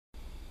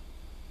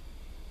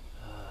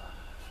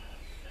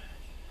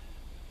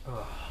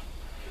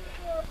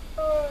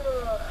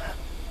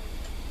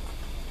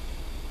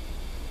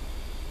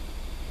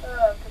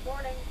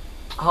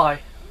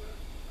Hi.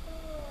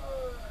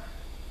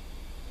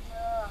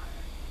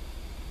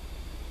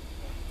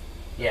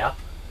 Yeah.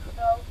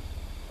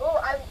 So,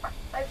 I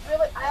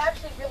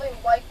actually really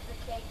liked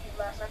the cake you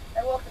last night.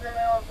 I woke up in the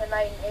middle of the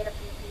night and ate a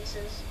few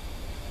pieces.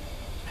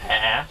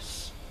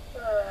 Ass.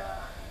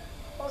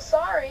 Well,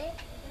 sorry.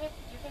 You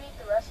can eat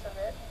the rest of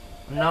it.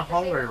 I'm not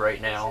hungry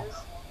right now.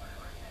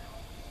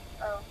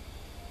 Oh.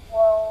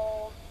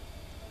 Well,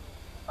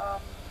 um,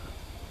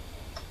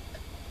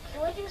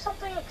 can we do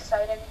something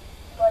exciting?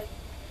 Like,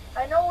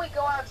 I know we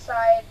go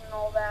outside and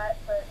all that,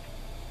 but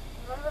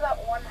remember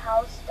that one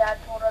house Dad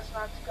told us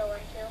not to go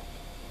into?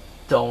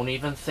 Don't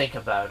even think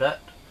about it.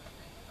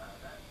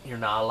 You're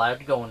not allowed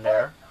to go in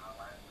there.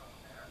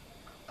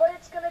 But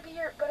it's gonna be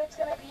your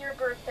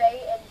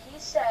birthday, and he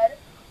said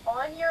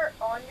on your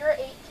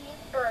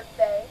 18th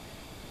birthday,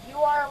 you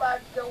are allowed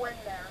to go in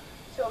there.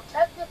 So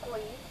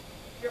technically,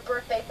 your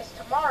birthday is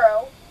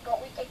tomorrow,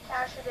 but we can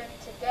cash it in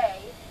today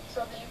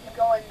so that you can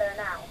go in there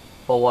now.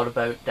 But what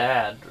about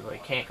Dad? I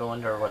can't go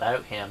in there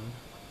without him.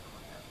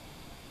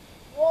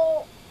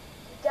 Well,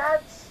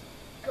 Dad's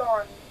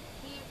gone.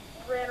 He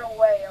ran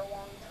away a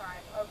long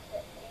time.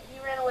 Okay, he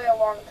ran away a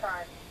long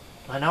time.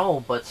 I know,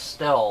 but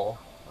still.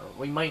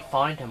 We might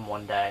find him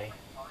one day.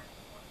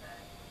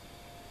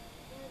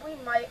 We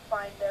might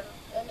find him,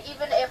 and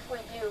even if we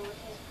do,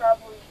 he's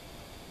probably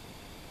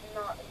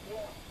not here.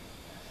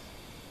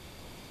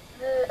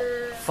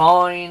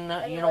 Fine,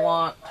 Anyway. you know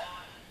what?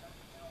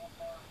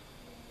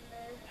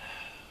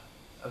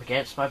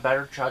 Against my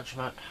better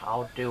judgment,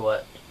 I'll do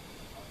it.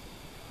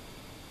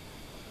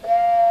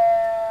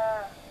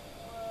 Yeah.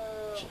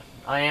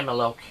 I am a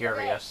little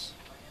curious.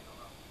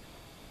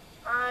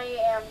 I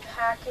am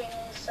packing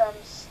some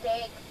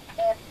steak,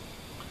 and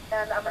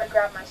I'm gonna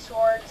grab my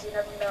swords. You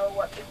never know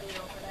what could be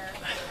over there.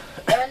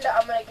 And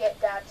I'm gonna get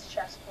Dad's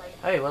chest plate.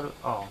 Hey, what?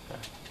 Oh, okay.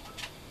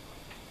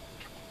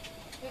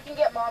 You can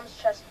get Mom's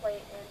chest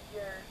plate in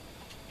here,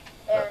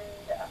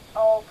 and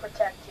I'll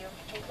protect you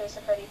in case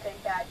of anything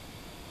bad.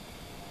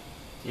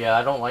 Yeah,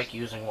 I don't like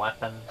using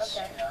weapons.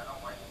 Okay.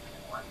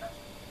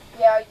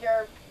 Yeah,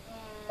 you're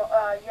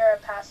a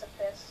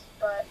pacifist,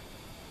 but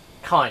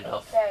Kind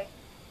of. okay.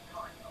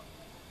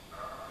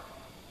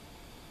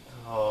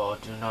 Oh,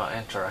 do not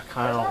enter. I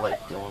kind of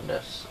like doing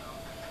this.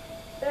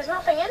 There's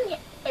nothing in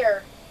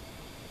here.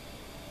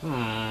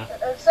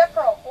 Except for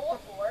a hole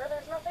floor,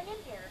 there's nothing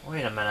in here.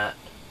 Wait a minute.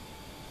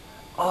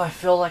 Oh, I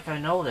feel like I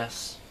know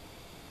this.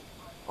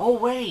 Oh,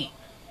 wait.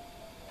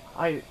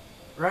 I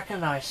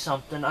recognize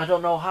something. I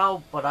don't know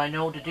how, but I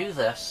know to do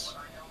this.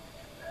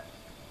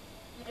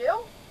 You do?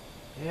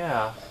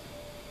 Yeah.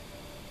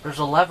 There's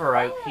a lever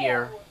out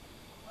here.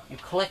 You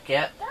click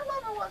it. That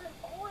lever wasn't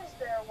always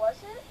there, was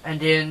it? And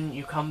then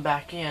you come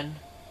back in.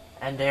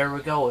 And there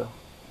we go.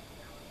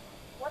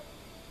 What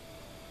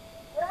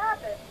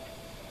happened?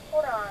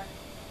 Hold on.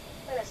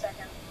 Wait a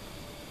second.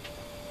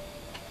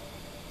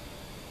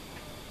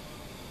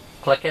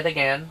 Click it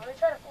again. Let me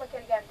try to flick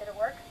it again. Did it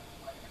work?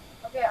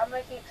 Okay, I'm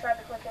gonna keep trying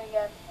to click it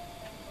again.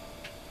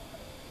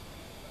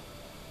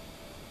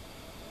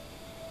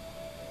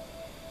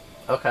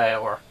 Okay,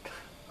 it worked.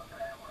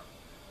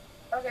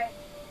 Okay.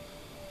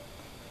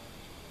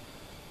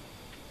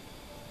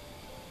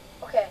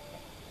 Okay.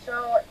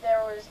 So there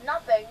was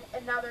nothing,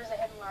 and now there's a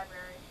hidden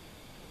library.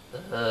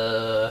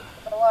 A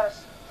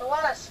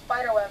lot of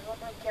spider webs. Let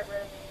me get rid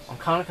of these. I'm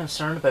kind of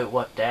concerned about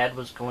what Dad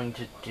was going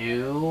to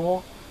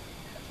do.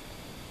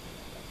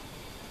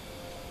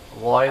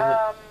 Why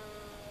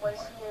would...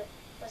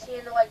 Was he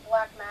into like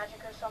black magic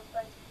or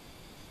something?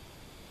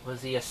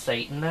 Was he a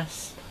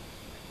Satanist?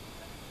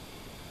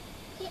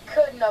 He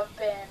couldn't have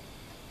been.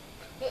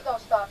 Get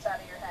those thoughts out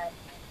of your head.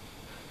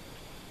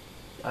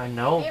 I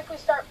know. Maybe if we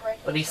start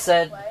breaking. But he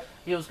said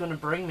he was going to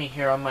bring me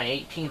here on my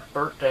 18th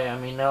birthday. I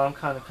mean, now I'm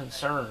kind of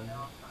concerned.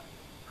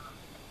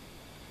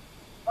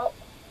 Oh,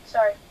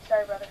 sorry,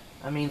 brother.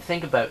 I mean,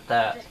 think about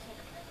that. Just keep...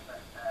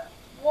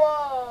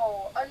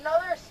 Whoa,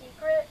 another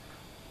secret.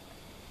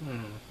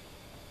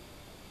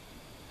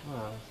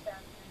 Oh,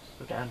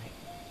 go down here.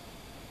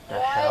 The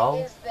What hell?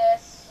 is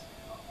this?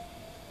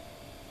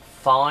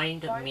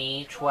 Find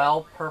me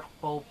 12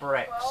 purple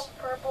bricks, 12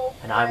 purple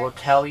and I will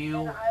bricks, tell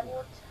you and I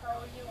will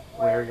tell you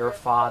where your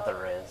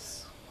father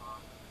is.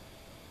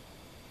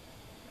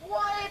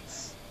 What?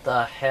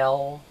 The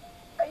hell?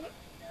 Are you...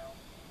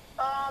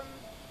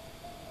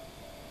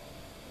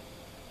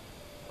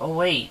 Oh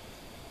wait,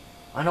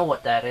 I know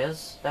what that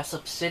is. That's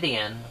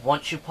obsidian.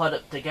 Once you put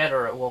it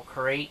together, it will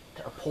create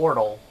a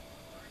portal.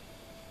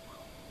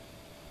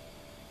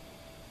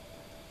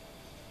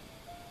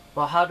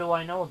 But how do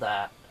I know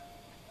that?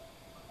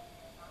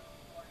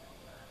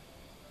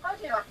 How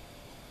do you know?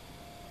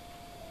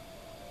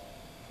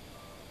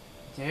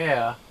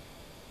 Yeah.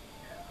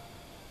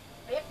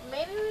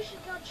 Maybe we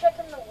should go check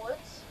in the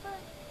woods?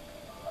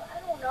 I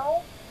don't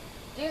know.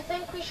 Do you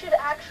think we should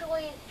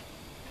actually...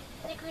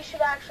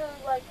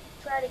 like,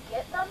 try to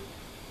get them?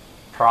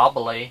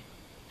 Probably.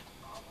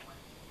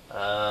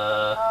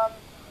 I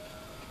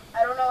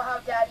don't know how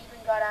Dad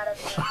even got out of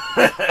here.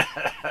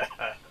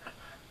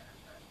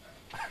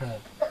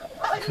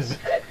 What? challenge!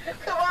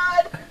 Come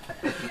on!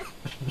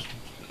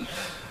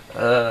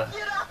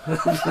 Get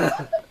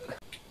up!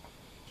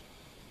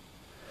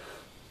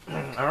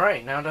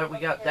 Alright, now that we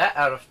got that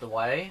out of the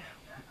way,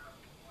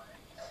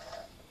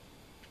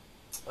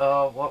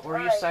 what were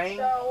you saying?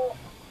 So,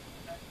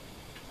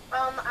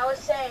 I was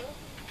saying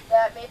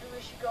that maybe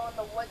we should go in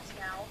the woods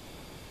now.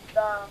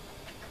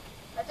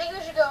 I think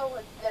we should go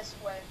this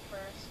way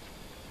first.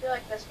 I feel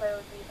like this way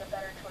would be the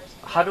better choice.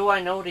 How do I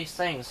know these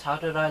things? How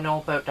did I know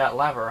about that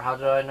lever? How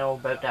did I know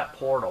about that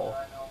portal?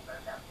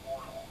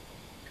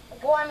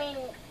 Well, I mean,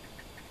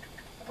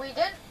 we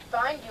did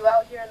find you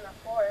out here in the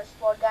forest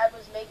while Dad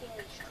was making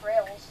these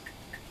trails.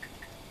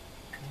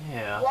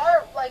 Yeah. You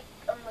are like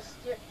a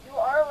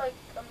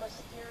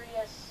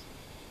mysterious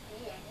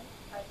being,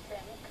 I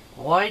think.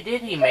 Why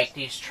did he make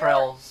these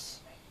trails?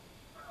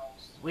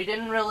 We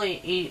didn't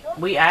really eat.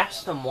 We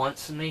asked him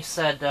once, and he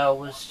said it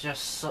was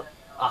just a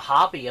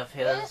hobby of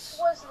his. This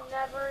was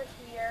never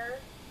here.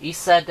 He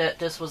said that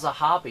this was a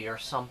hobby or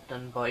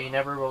something, but he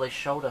never really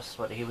showed us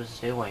what he was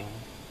doing.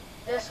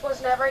 This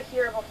was never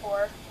here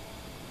before.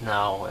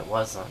 No, it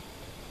wasn't.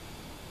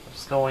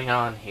 What's going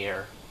on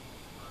here?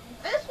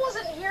 This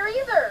wasn't here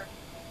either.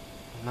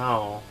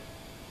 No.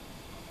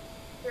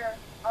 Here,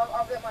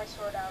 I'll get my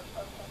sword out.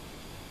 Okay.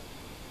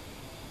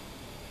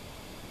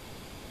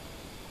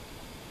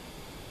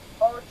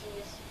 Oh,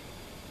 jeez.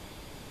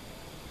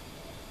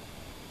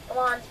 Come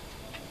on.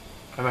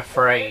 I'm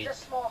afraid.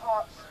 Just small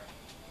hops.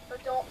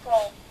 But don't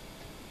fall.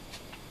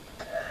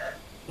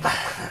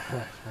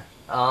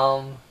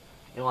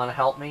 You want to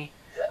help me?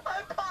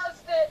 I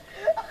paused it.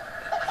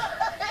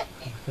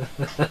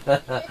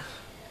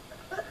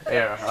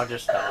 Here, I'll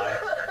just die.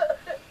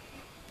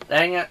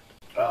 Dang it.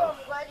 Oh,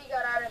 I'm glad you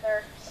got out of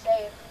there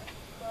safe.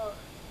 Oh.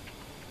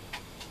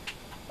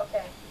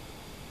 Okay.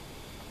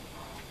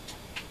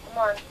 Come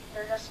on,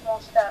 they're just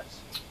small steps.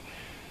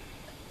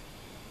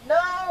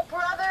 No,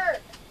 brother!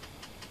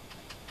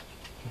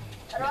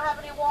 I don't have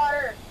any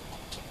water.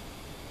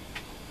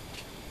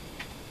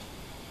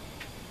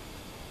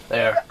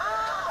 There.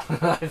 Ah!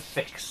 I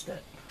fixed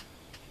it.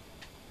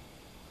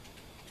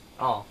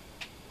 Oh.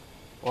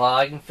 Well,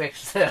 I can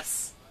fix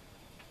this.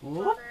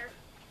 Whoop.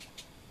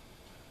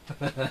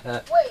 Wait,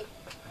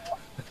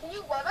 can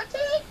you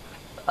levitate?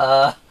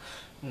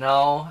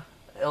 No.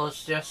 It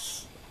was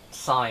just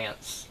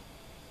science.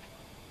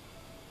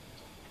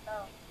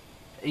 Oh.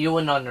 You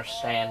wouldn't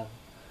understand.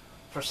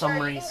 For some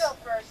Sure, you reason. can go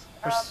first.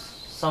 For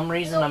some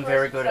reason, I'm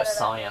very good at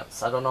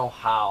science. I don't know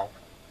how.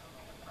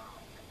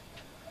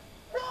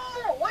 No!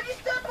 What'd you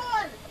step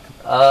on?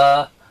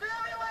 They're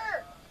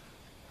everywhere!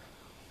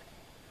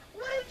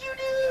 What did you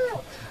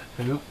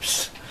do?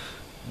 Oops.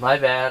 My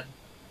bad.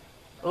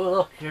 Oh,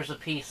 look, here's a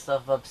piece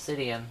of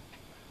obsidian.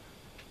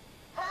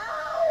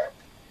 Help!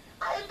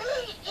 I'm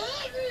being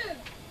eaten!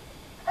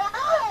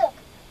 Help!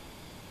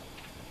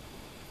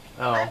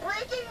 I'm Oh.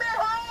 breaking their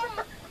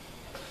home!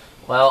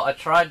 Well, I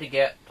tried to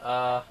get,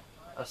 a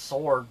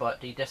sword,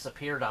 but he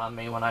disappeared on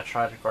me when I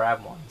tried to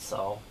grab one,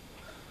 so...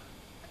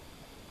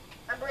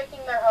 I'm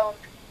breaking their home.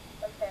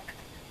 Okay.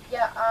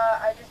 Yeah,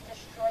 I just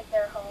destroyed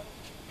their home.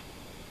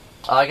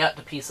 I got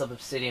the piece of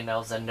obsidian that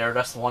was in there,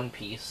 that's one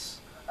piece.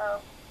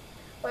 Oh.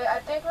 Wait, I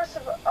think we're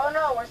supposed... Oh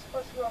no, we're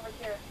supposed to go over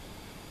here.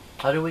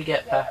 How do we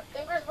get Yeah, back? I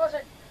think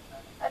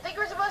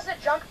we're supposed to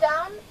jump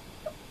down.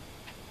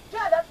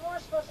 Yeah, that's what we're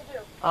supposed to do.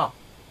 Oh.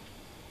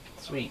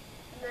 Sweet.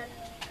 And then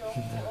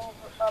we go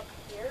over up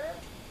here.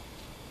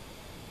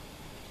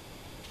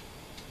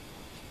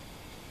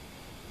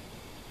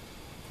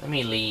 Let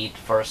me lead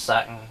for a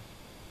second.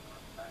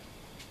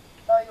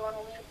 Oh, you want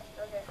to leave?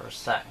 Okay. For a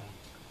second.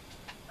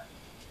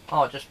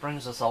 Oh, it just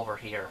brings us over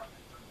here.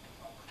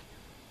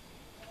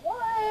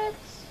 What?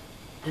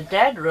 Did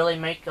Dad really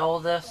make all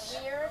this?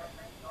 Weird.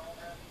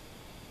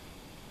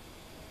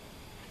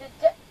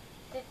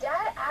 Did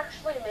Dad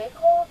actually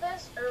make all of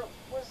this? Or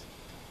was...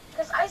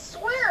 Because I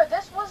swear,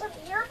 this wasn't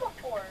here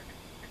before.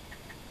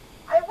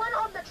 I went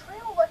on the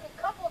trail like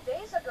a couple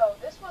days ago.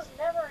 This was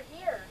never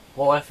here.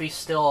 Well, if he's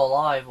still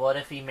alive, what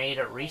if he made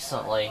it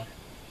recently?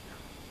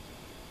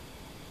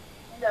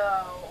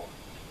 No.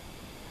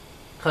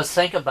 Because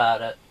think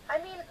about it. I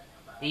mean...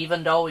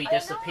 Even though he I know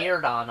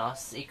disappeared on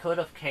us, he could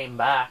have came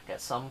back at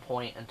some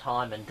point in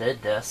time and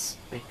did this.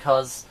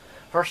 Because,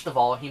 first of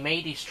all, he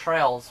made these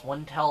trails,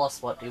 wouldn't tell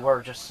us what they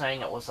were, just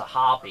saying it was a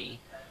hobby.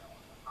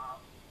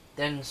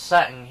 Then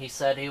second, he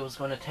said he was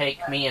going to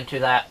take me into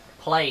that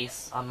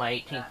place on my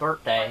 18th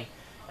birthday,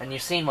 and you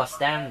seen what's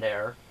down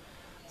there.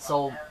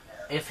 So,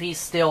 if he's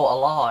still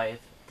alive,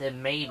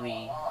 then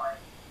maybe,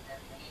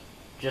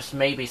 just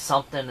maybe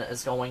something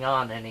is going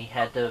on and he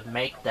had to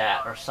make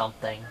that or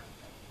something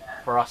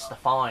for us to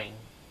find.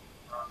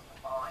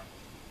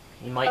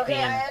 He might be in...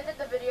 I ended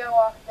the video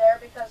off there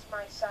because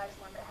my size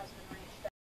limit has been